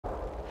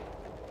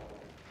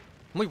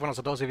Muy buenos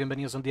a todos y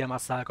bienvenidos un día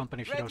más a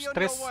Company Heroes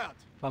 3.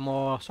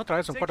 Vamos otra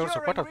vez un 4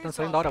 vs 4, están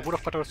saliendo ahora puros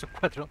 4 vs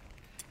 4.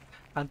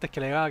 Antes que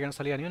le que no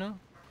salía ni uno,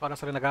 ahora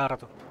salen a cada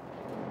rato.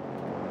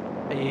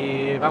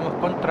 Y vamos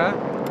contra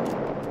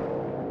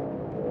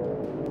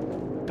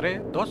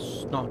 3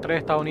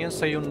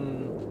 estadounidenses y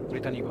un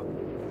británico.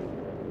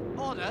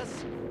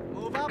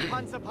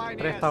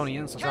 3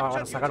 estadounidenses, o sea,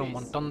 van a sacar un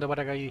montón de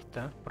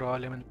paracaidistas,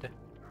 probablemente.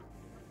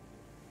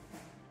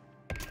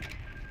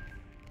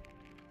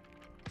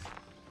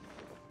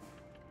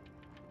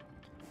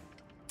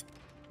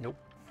 No.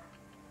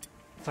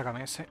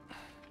 Sácame ese.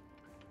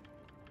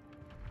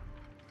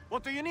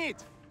 What do you need?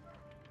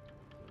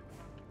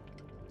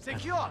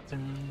 Secured.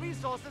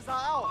 Resources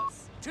are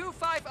ours.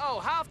 250,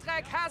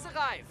 half-track has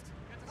arrived.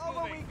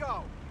 Over we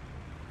go.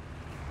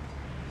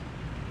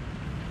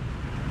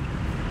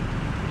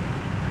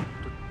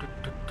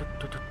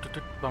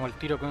 Vamos al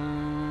tiro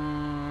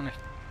con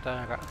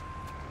esta acá.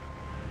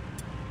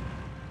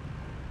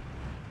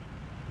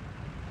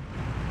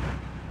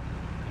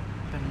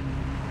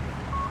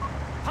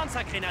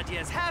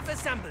 Panzergrenadiers have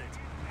assembled.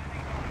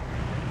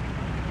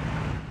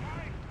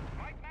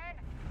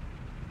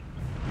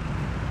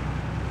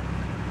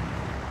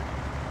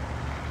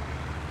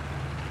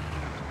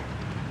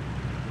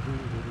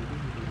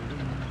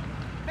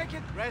 Make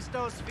it rest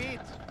those feet.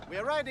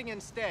 We're riding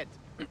instead.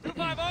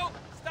 250,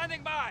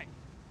 standing by.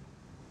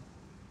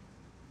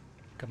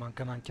 Come on,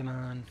 come on, come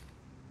on.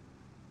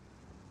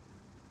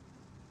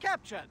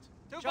 Captured.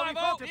 Shall we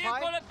 250, fortify?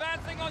 vehicle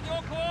advancing on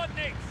your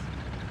coordinates.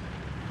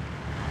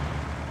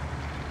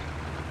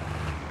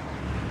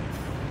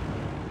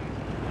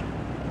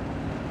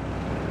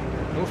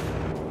 Uf.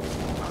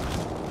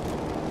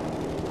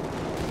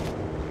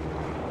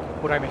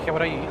 Pura MG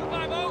por ahí.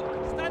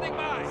 250, standing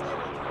by.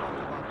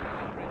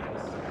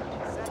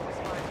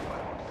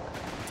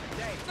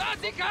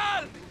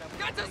 Vertical!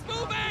 Get us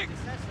moving!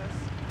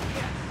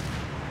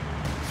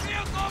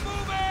 Vehicle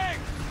moving!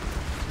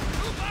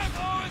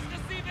 250 is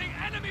receiving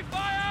enemy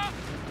fire!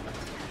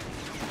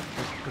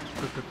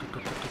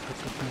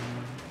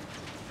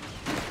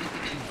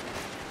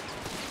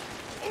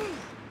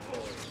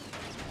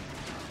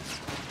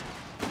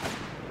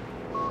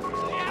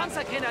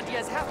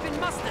 Panzergrenadiers have been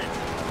mustered.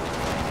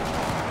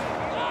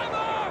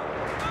 Driver!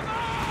 Come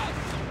on!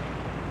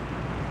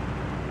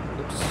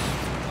 Oops.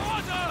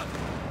 Order!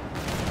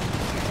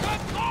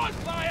 Control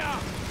fire!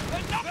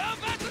 We're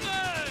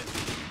veterans!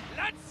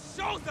 Let's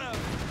show them!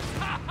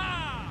 Ha ha!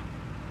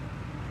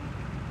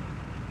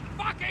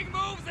 Fucking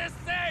move this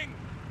thing!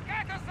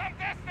 Get us some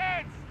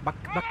distance!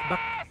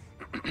 Back.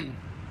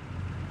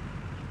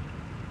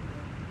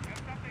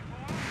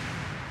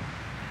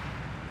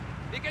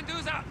 We can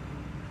do that!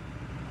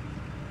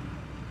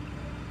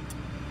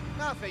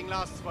 Nothing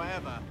lasts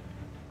forever.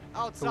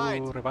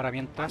 Outside. Tú repara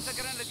mientras.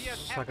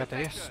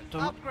 Sácate esto.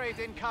 Upgrade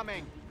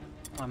incoming.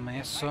 Dame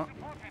eso.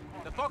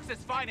 The Fox's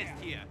finest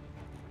here.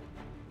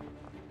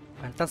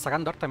 Me están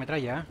sacando harta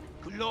metralla, ¿eh?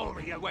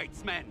 Glory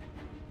awaits, men.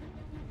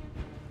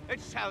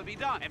 It shall be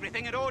done.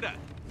 Everything in order.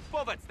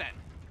 Forwards then.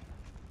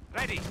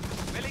 Ready.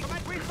 Willing.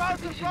 We found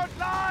the front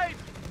line!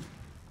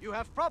 You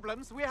have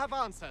problems, we have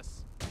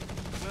answers.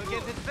 We'll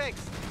get it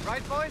fixed.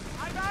 Right, boys?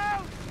 I'm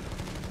out!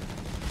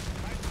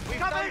 We've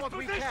done what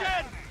we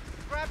can.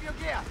 Grab your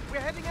gear.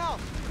 We're heading out.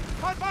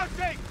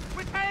 Converging!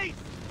 With haste!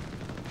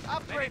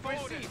 Upgrade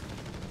received.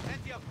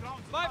 Plenty of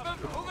ground.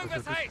 250,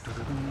 with haste.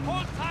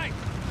 Hold tight.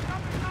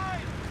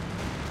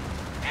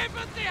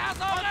 Infantry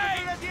has our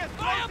aim!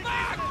 Fire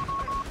back!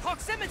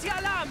 Proximity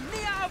alarm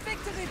near our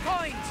victory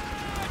point!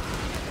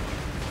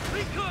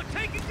 Recon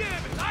taking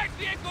damage! Light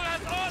vehicle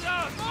has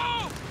orders!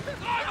 Move!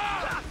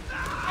 Driver!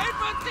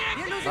 Infantry!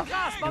 We're losing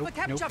grasp of the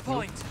capture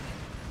point!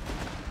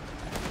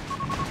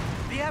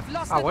 We have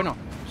lost Bueno,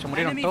 se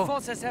murieron enemy todos.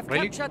 forces have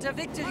Really? captured a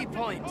victory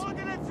point!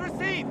 Ordnance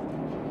received!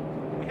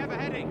 We have a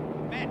heading.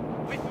 Men,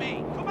 with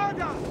me!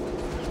 Commander!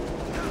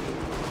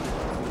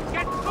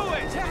 Get to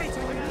it!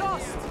 Territory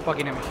lost!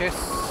 Fucking MGs.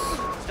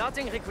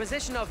 Starting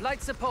requisition of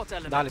light support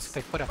elements. Dale,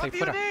 estáis fuera, What estáis do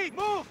you fuera. need?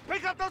 Move!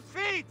 Pick up those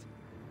feet!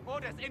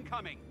 Orders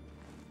incoming.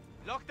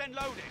 Locked and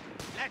loaded.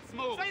 Let's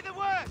move. Say the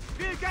word!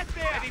 We'll get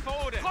there! Ready for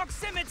orders.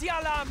 Proximity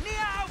alarm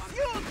near our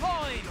fuel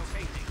point.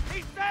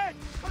 He's dead!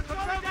 Control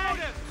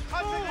orders!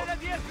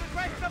 Grenadiers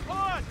request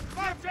support!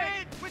 March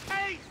in! With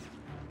haste!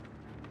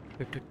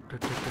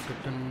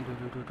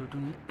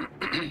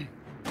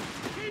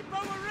 Keep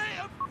our rate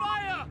of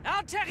fire!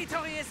 Our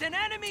territory is in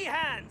enemy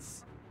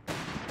hands.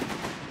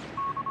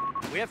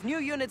 We have new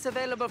units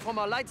available from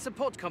our light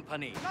support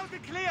company. Loud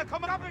and clear!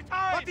 Come on,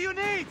 time! What do you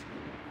need?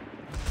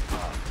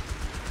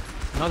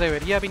 No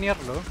debería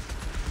pinearlo.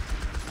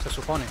 Se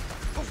supone.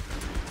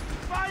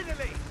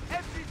 Finally!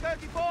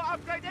 MC-34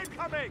 upgrade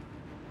incoming!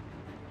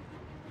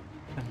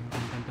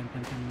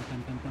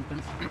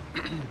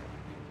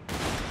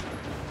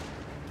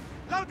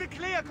 Loud and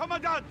clear,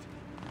 Commandant!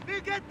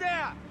 We'll get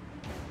there!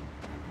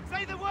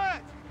 Say the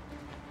word!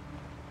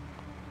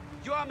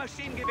 You are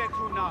machine gewehr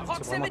crew now. Si podemos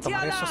Proximity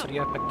tomar eso alarm.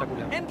 sería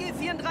espectacular.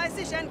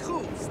 MG34 and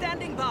crew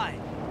standing by.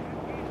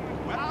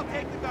 Well, I'll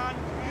take the gun.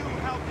 You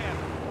help him.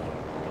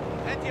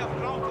 Plenty of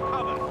ground to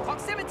cover.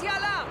 Proximity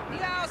alarm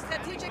near our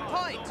strategic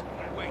point.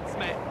 Waits,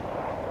 men.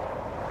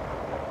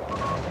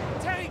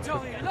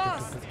 Territory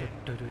lost.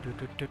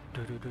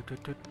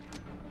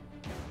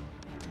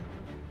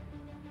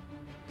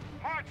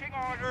 Marching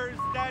orders,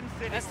 then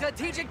city. A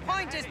strategic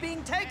point is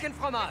being taken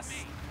from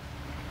us.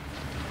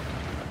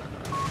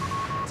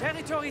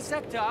 Territory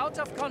sector out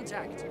of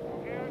contact.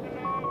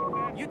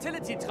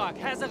 Utility truck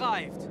has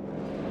arrived.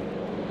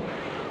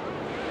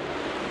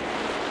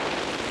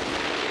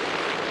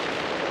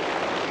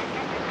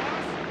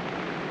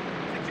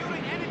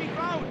 Securing enemy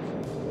ground.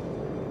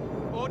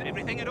 Order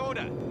everything in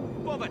order.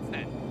 Forwards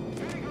then.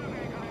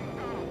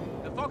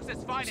 The Fox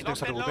is fine. Se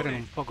recuperen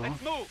un poco.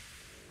 Let's move.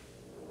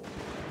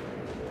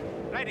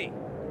 Ready.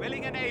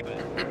 Willing and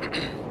able.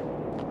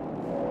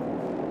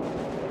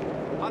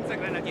 Panzer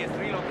Grenadiers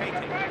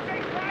relocating.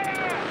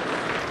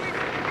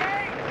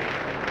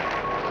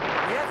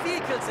 We have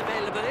vehicles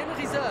available in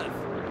reserve.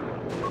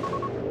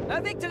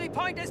 A victory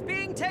point is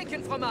being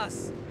taken from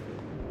us.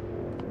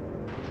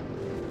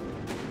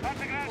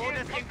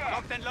 Orders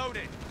locked and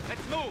loaded.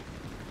 Let's move.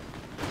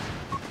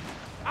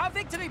 Our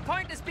victory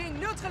point is being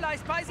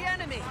neutralized by the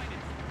enemy.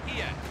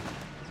 Here.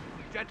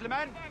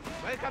 Gentlemen,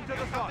 welcome to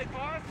the front.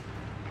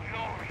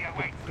 Glory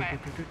awaits, men.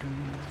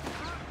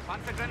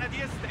 Panzer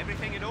Grenadiers,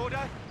 everything in order?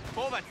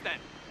 Forwards then.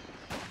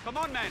 Come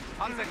on, men.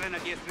 Panzer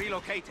Grenadiers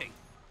relocating.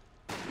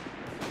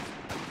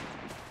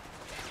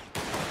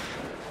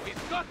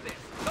 We've got this.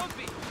 Don't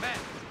we, men?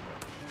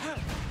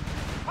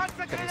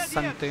 Panzer Grenadiers,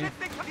 shifting.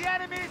 The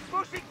enemy is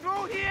pushing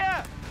through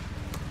here.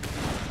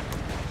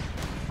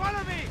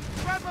 Follow me.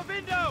 Grab a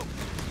window.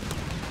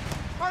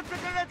 Panzer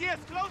Grenadiers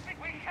closing.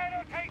 We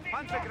cannot take these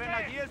Panzer losses.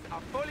 Grenadiers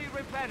are fully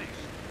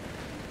replenished.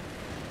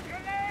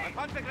 My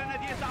Panzer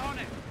Grenadiers are on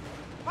it.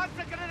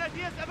 Panzer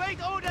Grenadiers await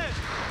orders.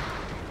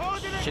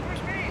 Orders Shit.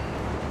 retreat.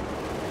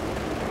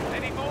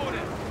 Ready for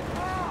orders.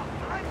 Oh,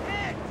 I'm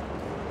hit.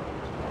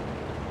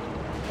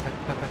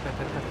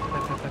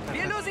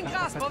 We're losing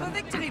grasp of a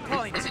victory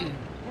point.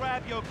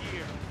 Grab your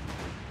gear.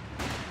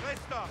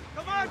 CUESTA,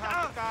 come on,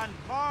 stand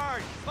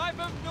hard.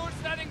 550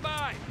 standing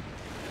by.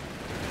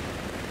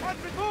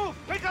 Panzer, move.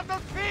 Pick up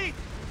those feet.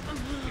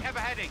 We have a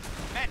heading.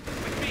 Men,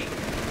 with me.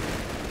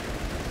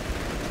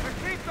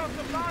 Retrieve those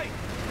supplies.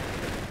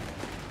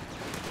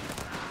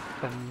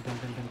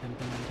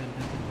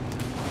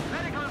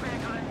 Medical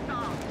vehicle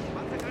installed.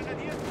 Panzer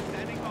Grenadiers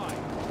standing by.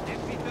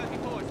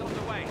 MP-34 is on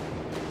the way.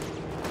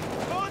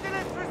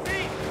 Coordinates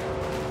received.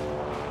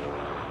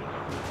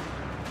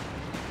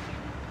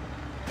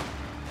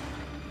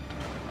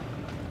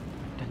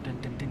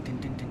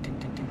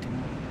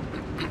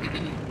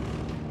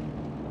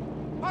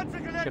 Panzer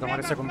Grenadiers Hay que tomar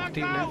ese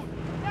combustible.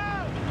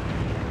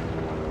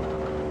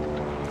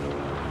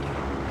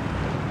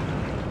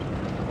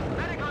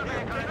 Medical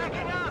vehicle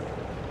picking up.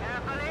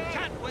 Carefully.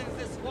 Cat wins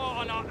this war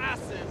on our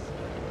asses.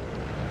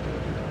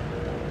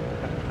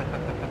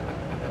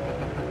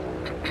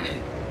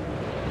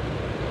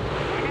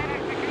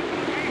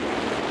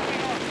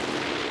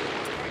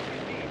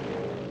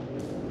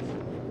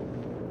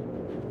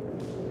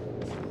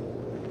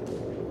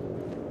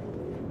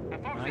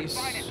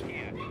 Nice.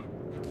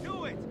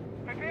 Do it.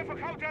 Prepare for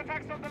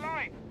counterattacks on the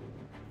line.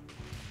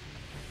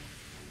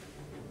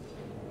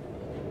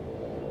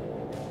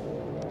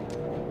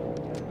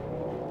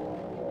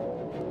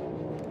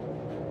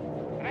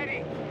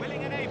 Ready.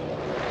 Willing and able.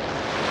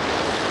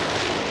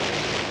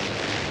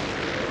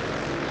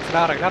 Se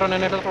la arreglaron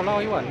en el otro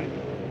lado igual.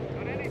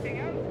 Got anything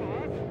else for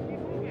us? Keep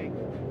moving.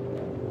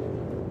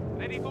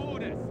 Ready for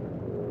orders.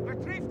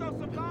 Retrieve those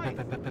supplies.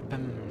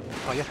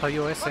 Todavía está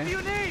vivo What ese. do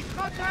you need?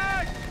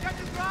 Contact! Get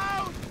the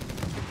ground!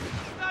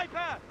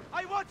 Sniper!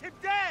 I want him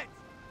dead!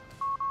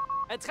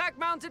 A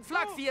track-mounted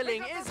flak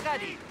feeling is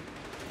ready.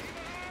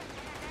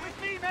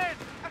 With me, men!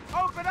 Let's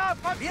open up!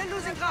 We're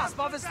losing grasp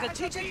of a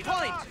strategic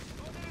point.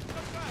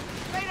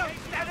 They don't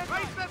stand and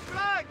raise the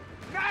flag!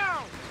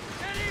 Now!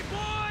 Steady,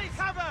 boys!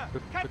 Cover!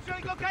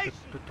 Capturing location!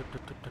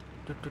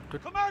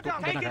 Commander,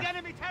 taking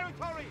enemy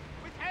territory!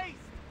 With haste!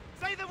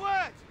 Say the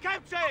word!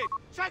 Captured!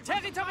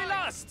 Territory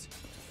lost.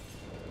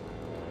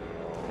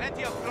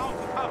 Plenty of ground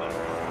to cover.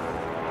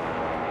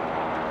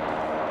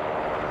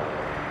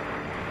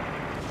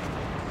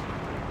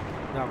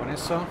 Ya con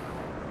eso.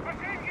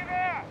 Precision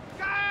there.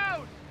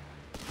 Down!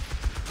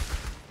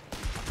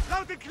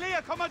 Loud and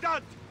clear,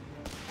 Commandant!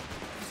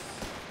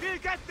 We'll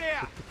get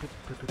there!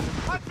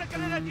 Panzer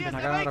Grenadiers Ven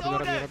acá, await rápido,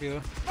 orders!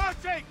 rápido.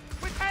 Marching!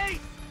 With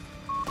haste!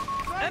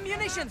 A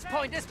munitions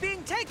point is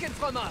being taken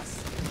from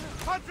us.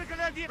 Panzer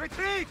Grenadiers!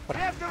 Retreat! We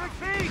have to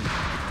retreat!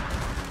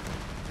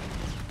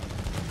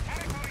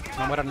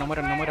 No mueran, no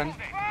mueran, no mueran.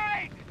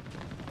 Fight!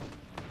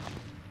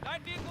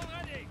 Light vehicle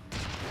ready.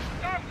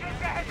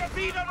 Darkness ahead of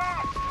Leader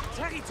off!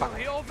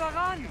 Territory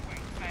overrun.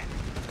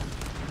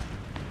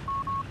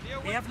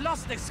 We have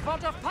lost a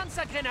squad of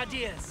Panzer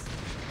Grenadiers.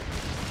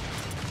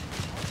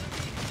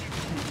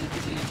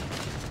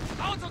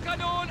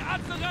 Autokanon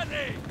at the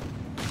ready.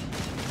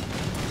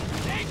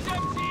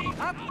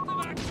 Up.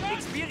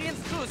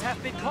 Experienced crews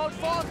have been called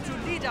forth to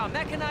lead our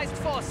mechanized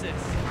forces.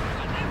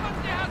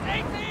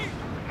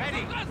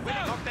 Ready.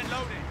 We're locked and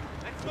loaded.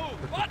 Let's move.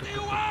 What do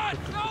you want?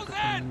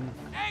 Chosen.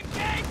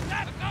 Engage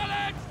that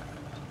knowledge.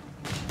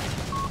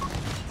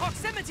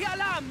 Proximity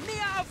alarm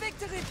near our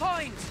victory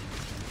point.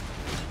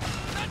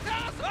 The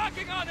car's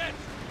working on it.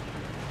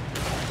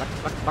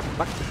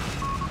 Back.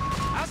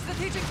 Our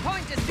strategic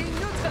point is being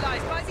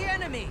neutralized by the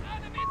enemy.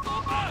 Enemy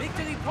super.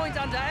 Victory point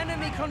under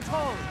enemy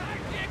control.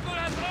 Vehicle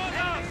has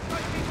orders.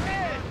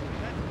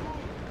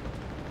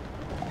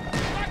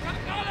 Back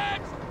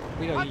acknowledged.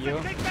 Cuidadillo.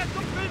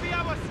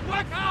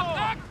 Back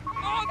up.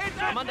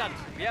 Commandant,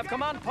 we have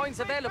command points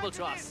available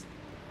to us.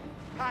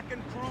 Pack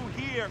and crew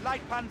here.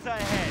 Light panzer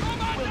ahead.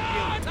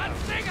 Commandant, that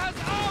thing has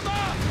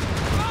armor.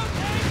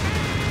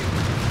 Rotating.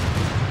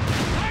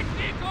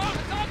 Technical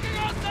attacking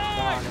us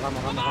now.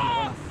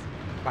 Vamos.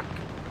 Back.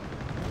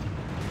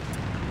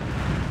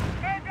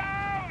 Get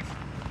down.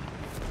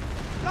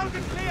 Loud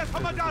and clear,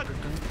 Commandant.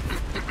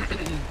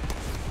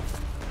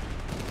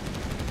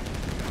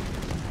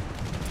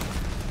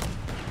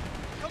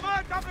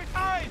 Command double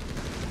time.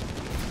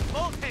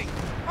 Bolting.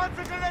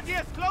 Panzer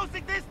Grenadiers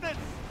closing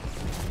distance.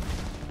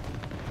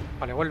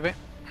 Vale, vuelve.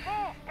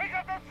 Oh, pick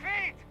up those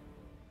feet!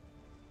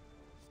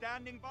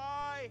 Standing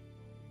by.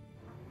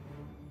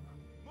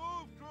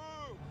 Move,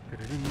 crew.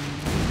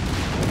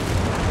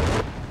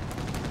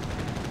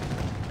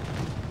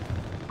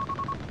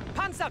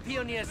 Panzer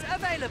Pioneers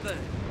available.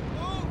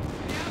 Move.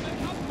 We have a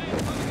company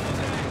coming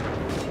over.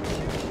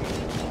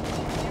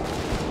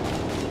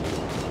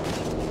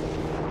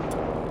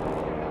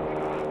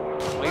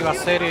 Iba a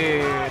ser,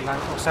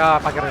 o sea,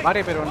 para que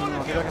repare, pero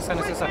no creo que sea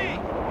necesario.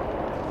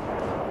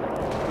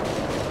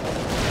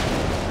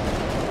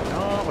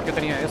 No, ¿por qué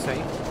tenía ese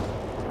ahí?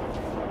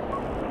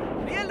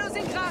 We are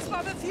losing grasp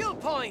of a fuel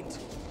point.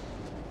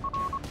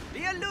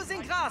 We are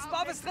losing grasp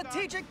of a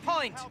strategic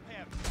point.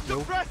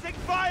 Suppressing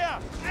fire!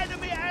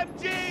 Enemy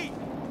MG!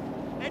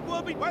 It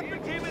will be...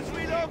 Weapon team is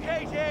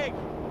relocating!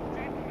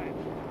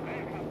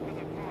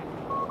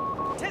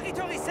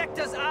 Territory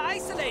sectors are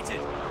isolated.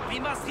 We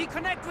must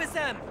reconnect with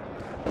them.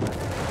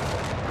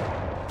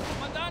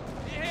 Commandant,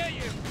 we hear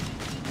you!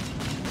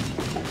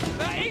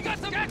 We're eager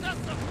to get us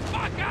the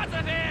fuck out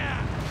of here!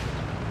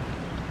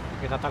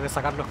 Voy a tratar de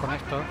sacarlos con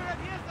esto.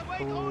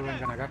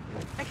 Vengan acá.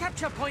 A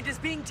capture point is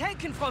being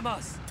taken from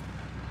us.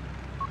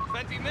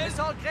 20 minutes.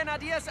 Assault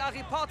grenadiers are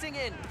reporting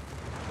in.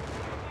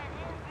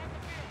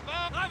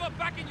 Driver,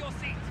 back in your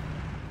seat!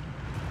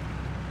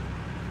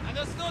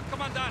 Understood,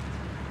 Commandant!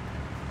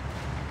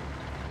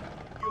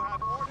 You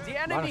have orders. The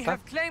enemy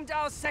have claimed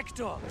our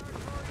sector.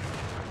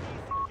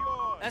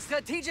 A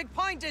strategic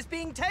point is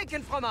being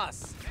taken from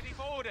us. Ready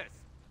for orders.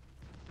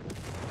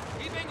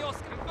 Keeping yours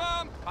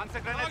confirmed.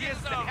 Panzer Grenadiers,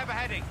 steady, have a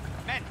heading.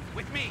 Men,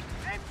 with me.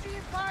 MG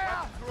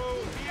fire!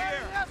 Crew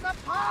here. There's a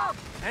pump!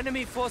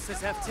 Enemy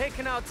forces have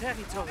taken our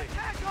territory.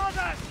 Attack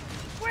orders!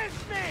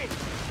 With me!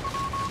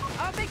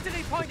 Our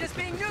victory point is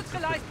being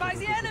neutralized by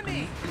the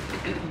enemy.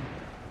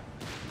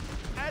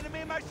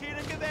 Enemy machine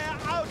and gewehr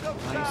out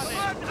of Nice.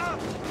 charge.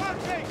 Up,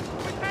 marching,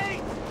 with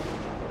haste.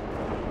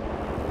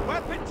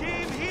 Weapon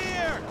team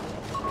here.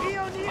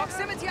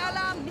 Proximity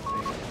alarm.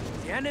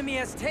 The enemy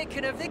has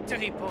taken a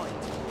victory point.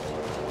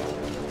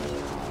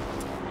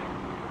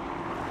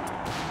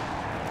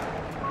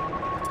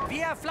 We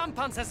have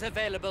Flammpanzers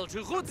available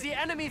to rout the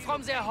enemy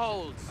from their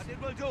holds. But it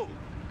will do.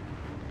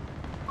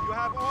 You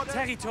have orders.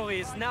 Territory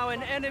is now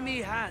in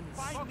enemy hands.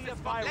 Plenty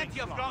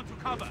of ground to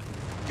cover.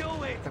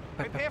 Do it.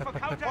 Prepare for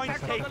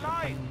counterattack on the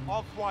line.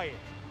 All quiet.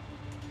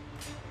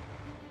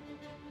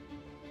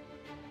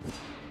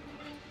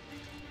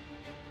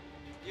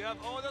 You have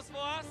orders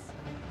for us?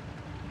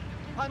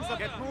 Panzer,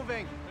 get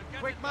moving!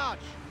 Quick march!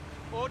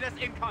 Orders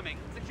incoming.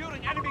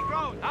 Securing enemy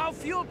ground. Our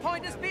fuel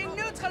point is being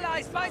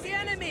neutralized by the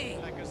enemy.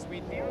 Like a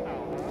sweet deal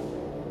now,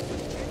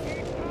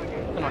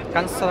 No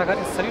alcanza a atacar,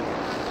 ¿en serio?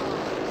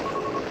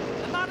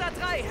 Armada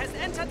 3 has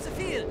entered the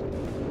field.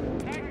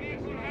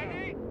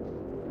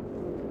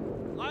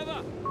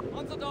 Driver,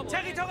 on the double.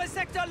 Territory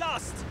sector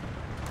lost.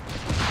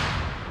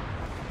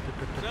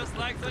 Just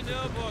like the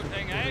Nürburgring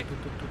thing, eh?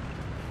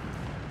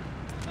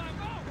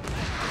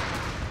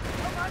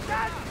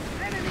 Commandant!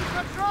 Enemy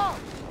control!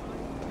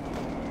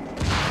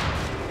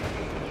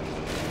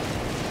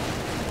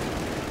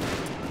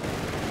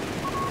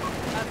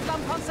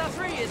 Flammpanzer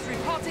 3 is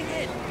reporting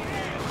in.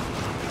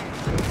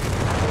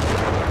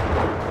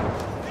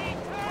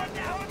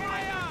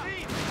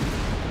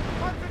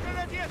 Panzer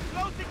Grenadiers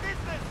closing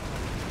distance.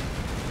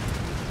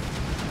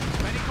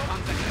 Ready for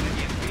Panzer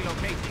Grenadiers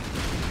relocating.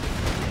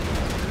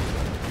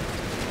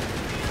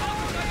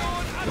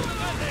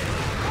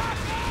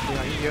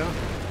 Cuidadillo.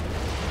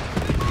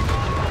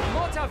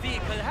 Mortar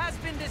vehicle has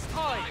been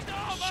destroyed.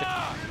 Shit.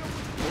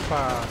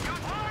 Upa.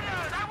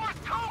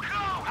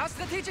 Our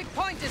strategic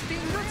point is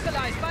being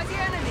neutralized by the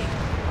enemy.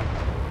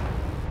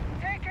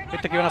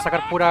 Viste que iban a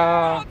sacar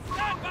pura...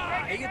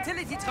 A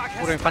utility truck has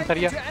Pura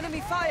infantería. into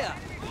enemy fire.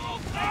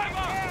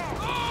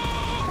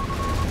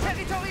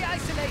 Territory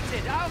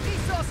isolated. Our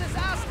resources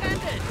are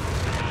stranded.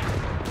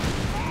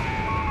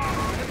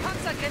 The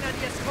Panzer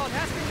Grenadier squad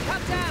has been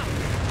cut down.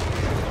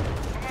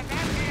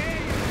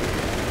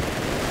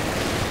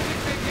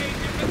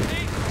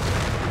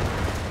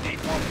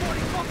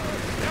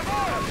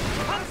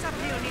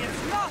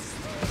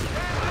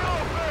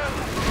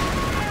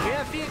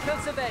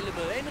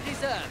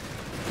 reserve.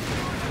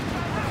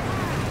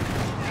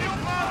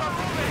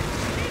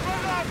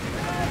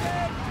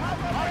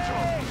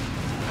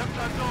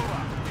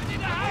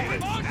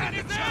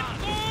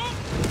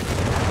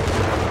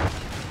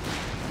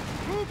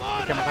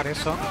 Hay que matar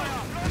eso.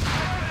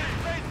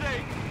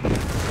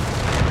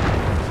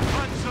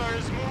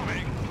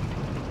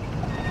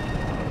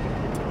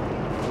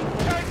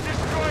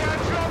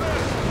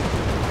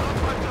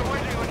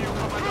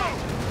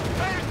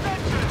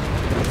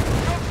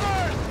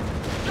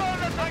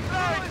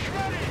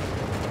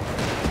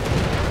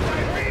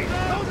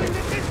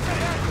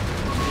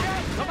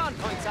 Command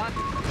points up.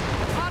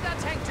 Other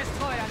tank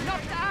destroyer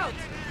knocked out.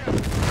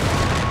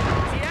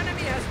 The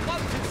enemy has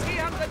dropped to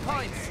 300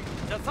 points.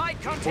 The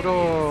fight continues.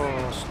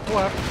 Puro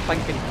Stuart,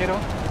 tanque ligero.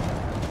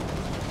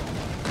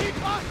 Keep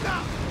faster!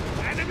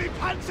 Enemy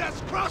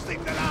panzers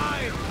crossing the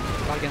line!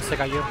 Alguien se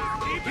cayó.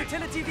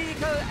 Utility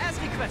vehicle as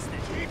requested.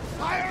 Keep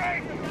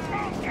firing!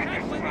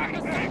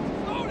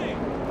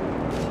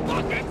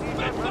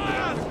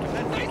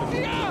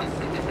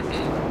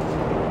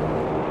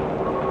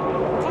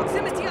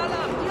 Proximity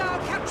alarm near our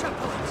capture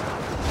point.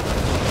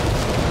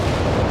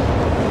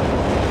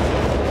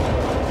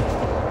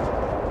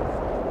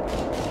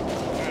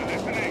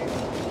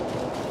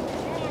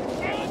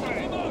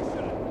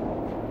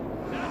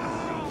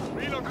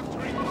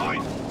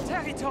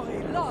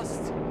 Territory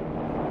lost.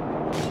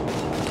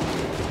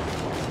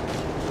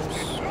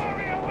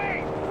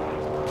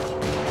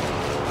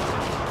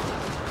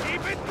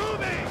 Keep it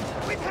moving!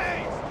 With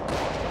haste!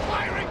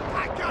 Firing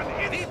back on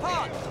it!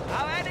 Report.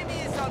 Our enemy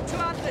is on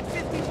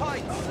 250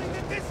 points. Closing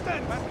the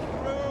distance!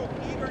 Through,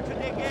 eager to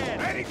dig in!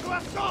 Ready to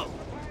assault!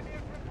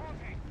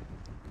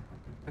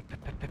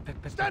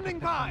 Standing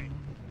by!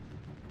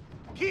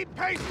 Keep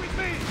pace with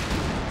me!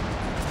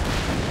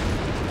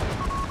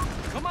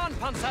 Command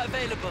Panzer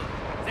available.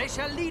 They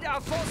shall lead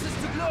our forces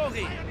to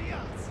glory.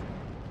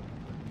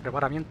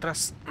 Prepara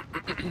mientras.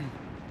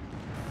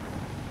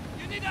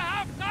 You need a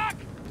half-knock!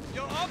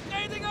 You're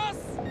upgrading us?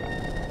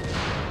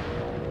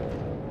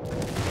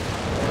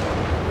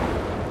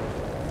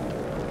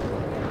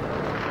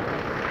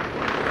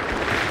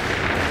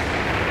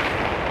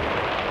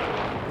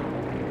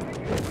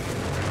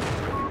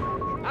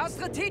 Our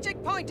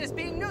strategic point is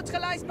being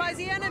neutralized by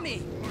the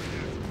enemy.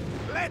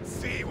 Let's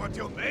see what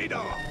you're made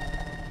of!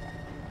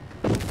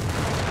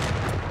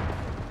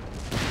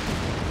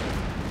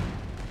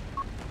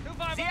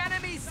 The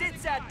enemy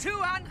sits at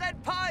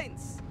 200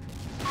 points.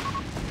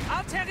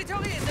 Our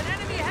territory is in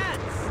enemy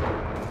hands.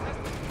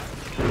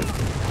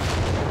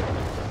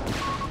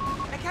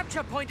 A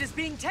capture point is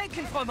being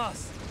taken from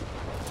us.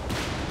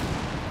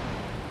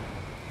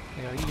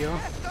 Pegadillo.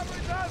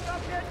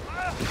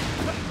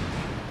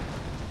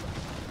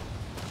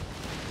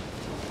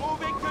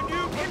 Moving to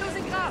new We're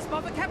losing grasp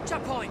of a capture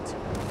point. You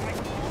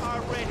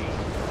are ready.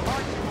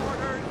 Marching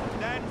orders,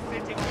 then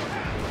sitting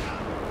orders.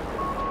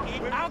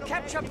 Our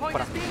capture point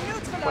is being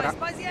neutralized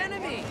by the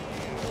enemy.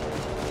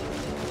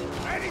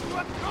 Ready to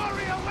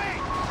glory away!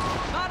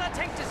 Marder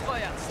tank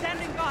destroyer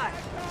standing by.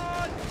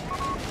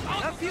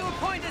 A fuel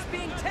point is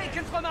being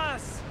taken from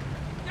us.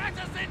 Get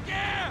us in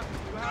gear!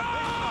 You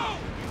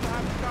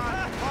have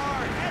gone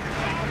hard.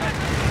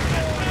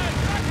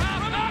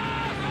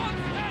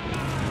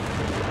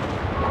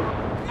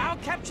 Our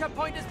capture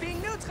point is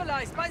being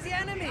neutralized by the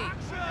enemy.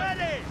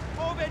 Ready!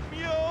 Move it,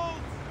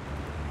 mules!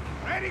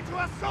 Ready to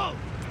assault!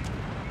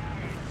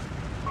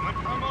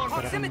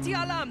 Proximity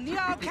alarm near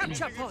our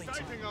capture point.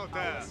 Exciting out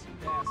there.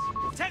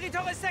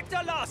 Territory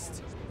sector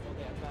lost.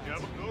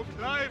 Look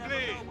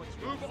lively!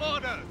 Move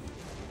orders!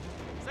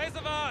 Say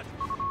the word!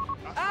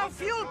 Our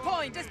fuel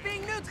point is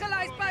being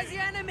neutralized by the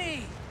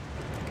enemy.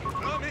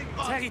 Coming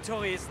on!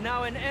 Territory is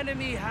now in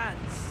enemy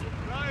hands.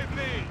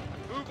 Lively!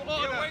 Move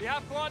orders! We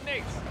have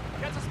coordinates!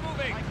 Get us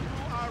moving!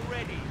 You are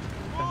ready!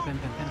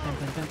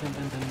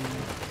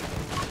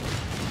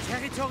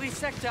 Territory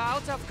sector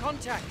out of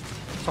contact.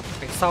 Esos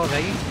pesados de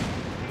ahí.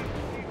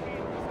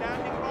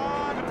 Standing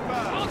by!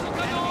 Confirmed.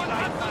 Autocannon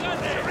at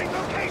surrender! Entering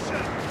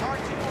location!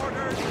 Marching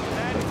orders,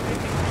 then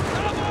sitting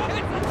Bravo!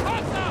 Hit the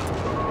Panzer!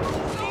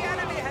 The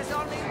enemy has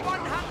only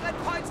 100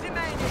 points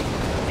remaining.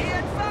 The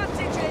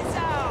advantage is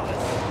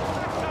ours.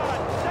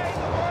 Section! Say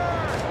the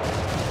word!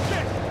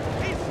 Shit!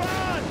 He's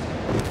gone!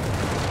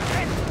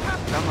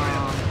 Come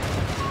on.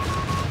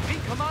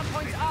 Three command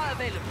points are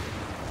available.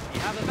 We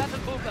have a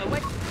battle group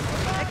away.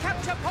 A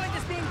capture point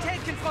is being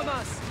taken from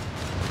us.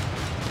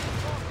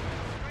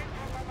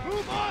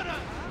 Move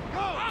orders! Go!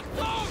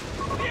 Achtung!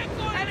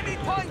 Vehicle! Enemy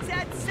points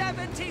at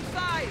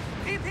 75.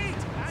 Repeat,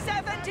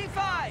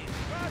 75.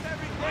 Grab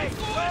everything! Let's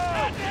go!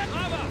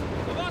 Bravo!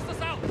 Du warst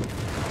das auch!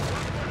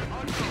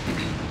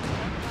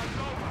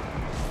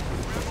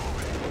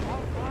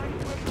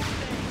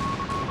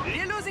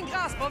 We're losing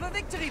grasp of a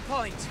victory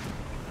point.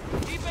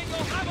 Keeping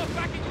your hammer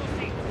back in your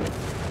seat!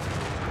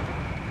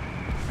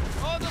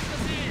 Orders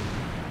received!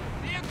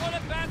 Vehicle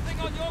advancing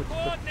on your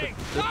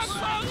coordinates! Start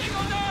firing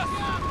on us!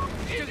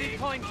 Victory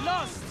point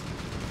lost.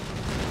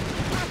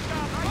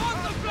 On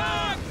the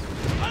flag!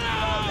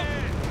 Hello!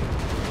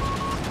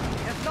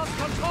 We have lost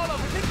control of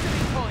the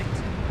victory point.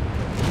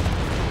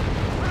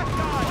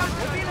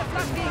 Mobile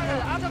flak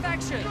vehicle out of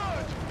action.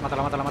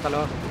 Mátalo, mátalo,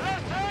 mátalo.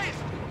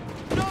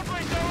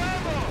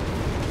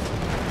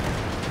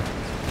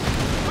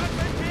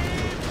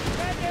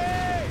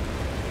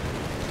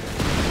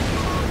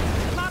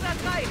 Armada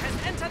 3 has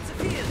entered the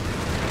field.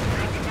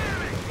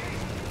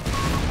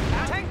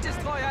 Tank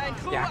destroyer and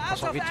crew Ya, out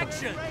pasó of bicho.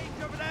 action.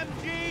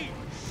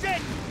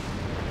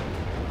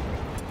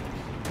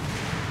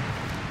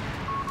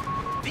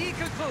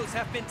 Vehicle crews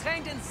have been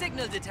trained in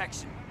signal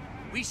detection.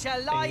 We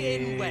shall lie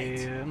in wait.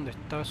 ¿Dónde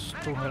estás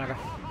tú? Ven acá.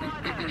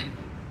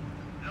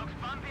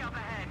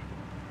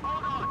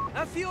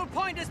 A fuel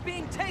point is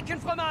being taken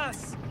from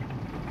us.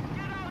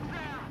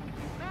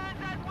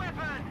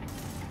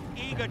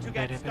 Eager to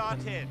get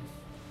started.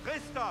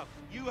 Christoph,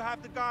 you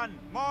have the gun.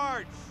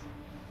 March!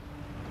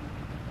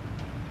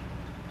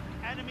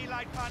 Enemy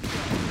light puncher.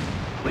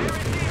 We're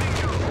receiving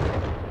you.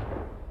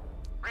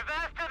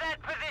 Reverse to that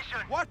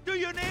position. What do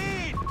you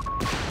need?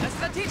 A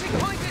strategic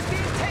point is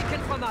being taken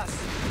from us.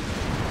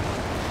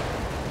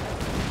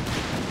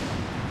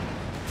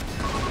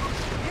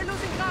 We're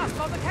losing grasp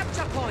of the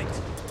capture point.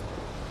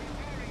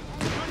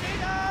 You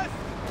need us?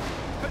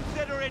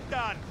 Consider it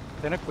done.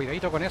 Tener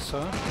cuidadito con eso,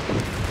 ¿eh?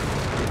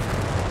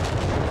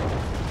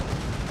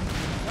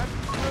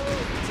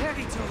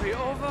 Territory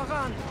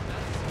overrun.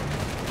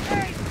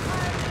 You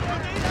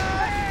need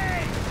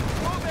us?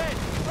 Move it!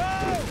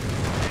 Move!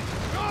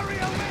 Glory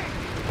away!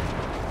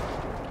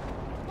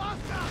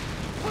 Faster!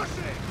 Push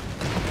it!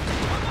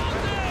 Come on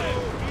there!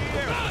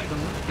 Here!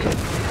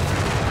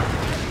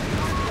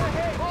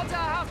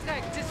 Mortar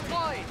half-track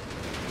destroyed.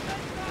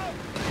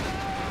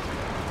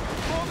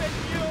 Move it,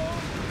 you!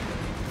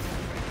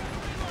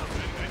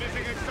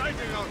 Anything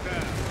exciting out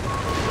there?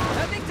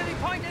 A victory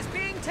point is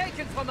being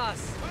taken from us.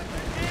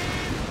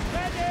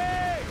 Ready!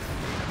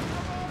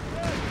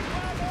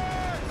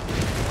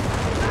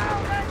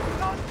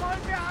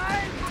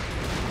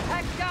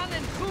 Pack gun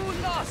and crew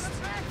lost.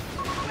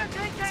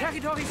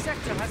 Territory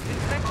sector has been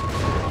threatened.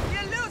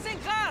 We're losing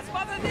grasp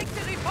of a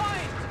victory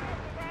point.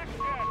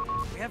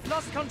 We have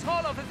lost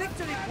control of a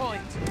victory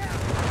point.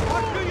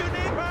 What do you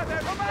need, brother?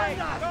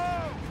 Commander!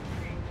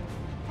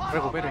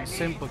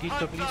 Recupérense un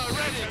poquito, please.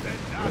 We're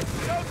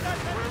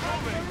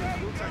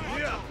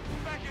moving.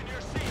 Back in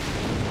your seat.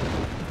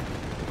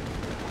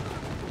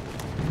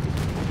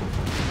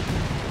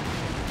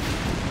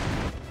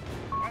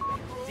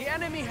 The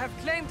enemy have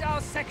claimed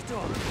our sector.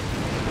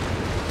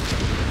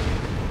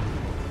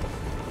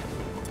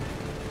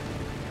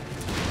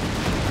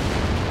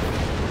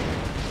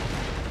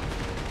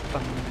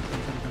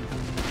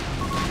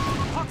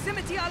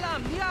 Proximity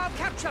alarm near our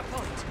capture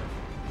point.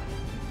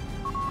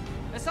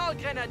 Assault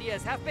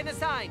grenadiers have been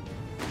assigned.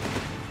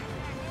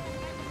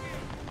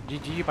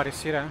 GG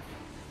pareciera.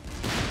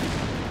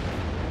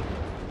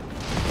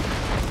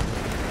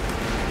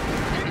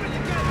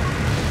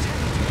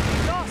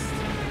 Lost.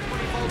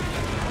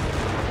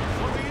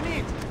 What do you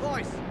need?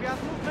 Boys, we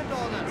have movement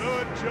orders.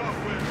 Good job,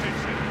 we're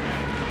fixing.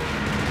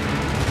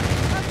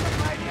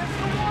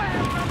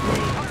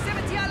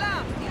 Proximity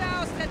alarm near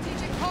our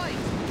strategic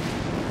point.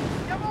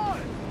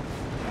 Jawohl!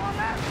 More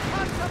left!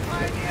 Panzer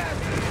pioneers!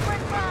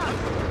 Quick march!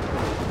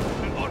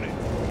 On it!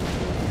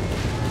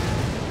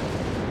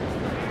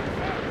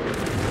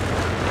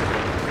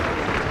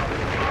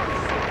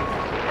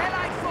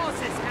 Allied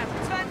forces have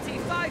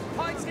 25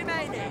 points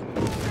remaining.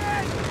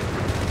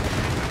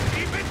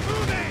 Keep it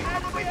moving!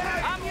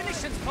 Our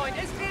munitions point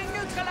is being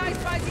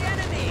neutralized by the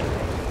enemy.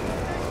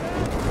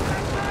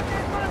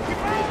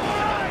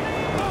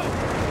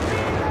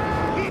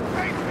 Keep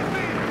pace with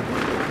me!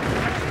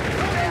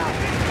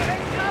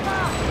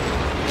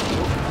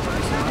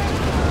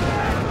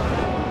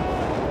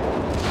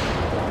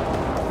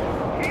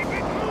 Keep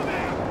it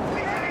moving!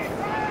 Fuera.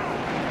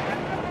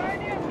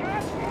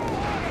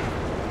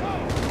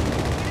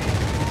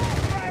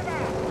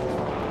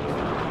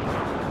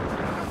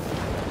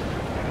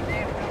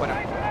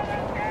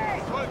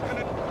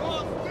 Lieutenant,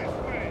 north this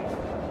way!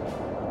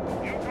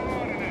 You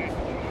coordinate!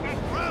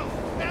 Row!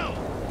 Now!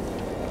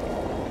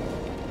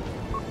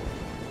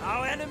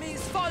 Our enemy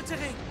is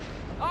faltering.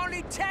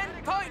 Only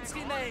 10 points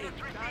remain.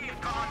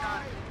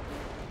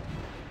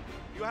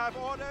 You have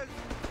orders?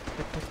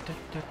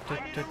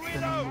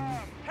 Reload!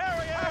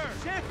 Harrier!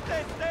 Shift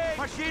this thing!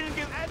 Machine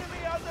gun!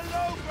 Enemy on the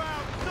low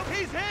ground! Look,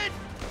 he's hit!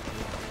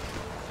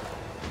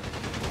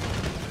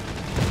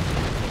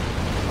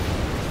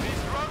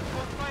 These drones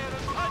will fire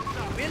as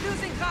hunter! We're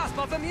losing grasp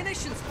of a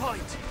munitions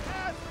point.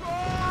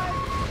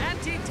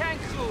 Anti-tank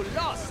crew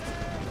lost.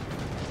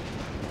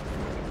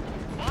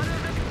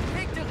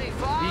 Victory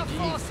for our GG.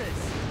 forces.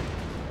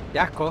 Qué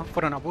asco,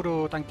 fueron a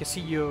puro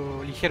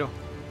tanquecillo ligero.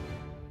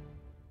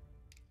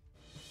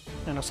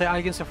 No sé,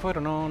 alguien se fue,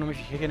 pero no me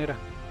fijé quién era.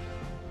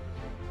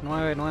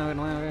 9, 9,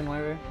 9,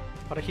 9.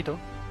 Parejito.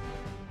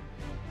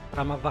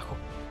 Para más bajo.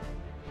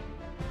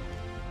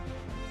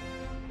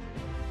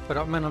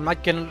 Pero menos mal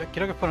que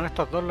creo que fueron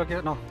estos dos los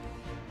que... No,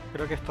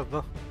 creo que estos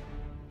dos.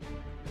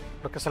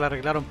 Los que se la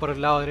arreglaron por el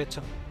lado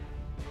derecho.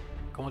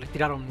 como les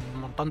tiraron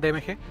un montón de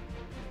MG,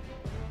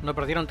 no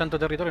perdieron tanto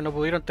territorio, no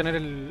pudieron tener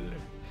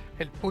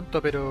el punto,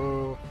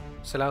 pero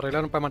se la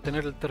arreglaron para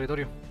mantener el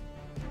territorio.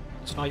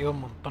 Eso nos ayudó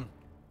un montón.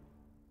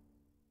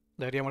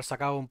 Deberíamos haber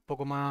sacado un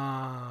poco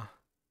más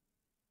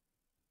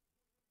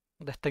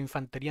de esta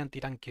infantería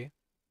antitanque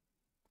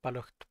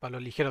para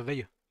los ligeros de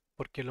ellos,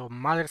 porque los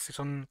Mothers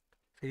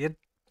si bien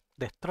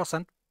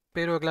destrozan,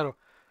 pero claro,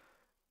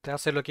 te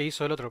hace lo que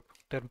hizo el otro,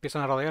 te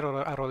empiezan a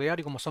rodear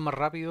y como son más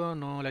rápidos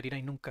no la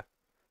tiráis nunca.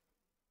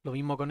 Lo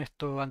mismo con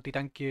estos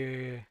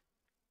antitanques,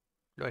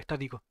 los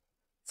estáticos,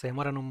 se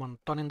demoran un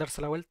montón en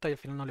darse la vuelta y al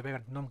final no le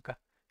pegan nunca,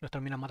 los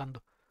terminan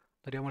matando.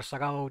 Deberíamos haber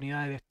sacado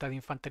unidades de esta de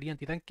infantería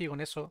antitanque y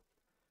con eso,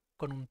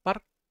 con un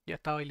par, ya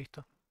estaba ahí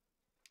listo.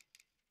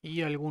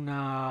 Y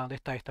alguna de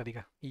estas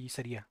estáticas, y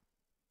sería.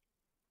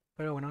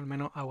 Pero bueno, al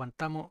menos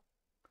aguantamos,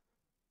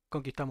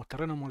 conquistamos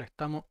terreno,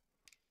 molestamos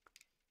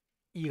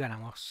y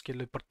ganamos, que es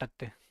lo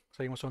importante.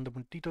 Seguimos sumando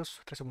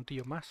puntitos, 13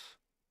 puntillos más.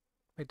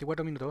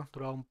 24 minutos,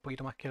 duraba un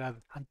poquito más que las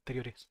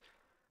anteriores.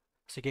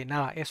 Así que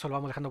nada, eso lo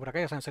vamos dejando por acá.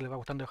 Ya saben, si les va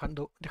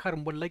gustando, dejar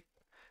un buen like,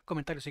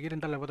 comentario si quieren,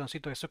 darle al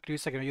botoncito de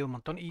suscribirse que me ayuda un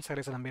montón y se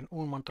agradece también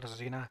un montón.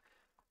 Así que nada,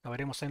 nos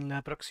veremos en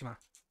la próxima.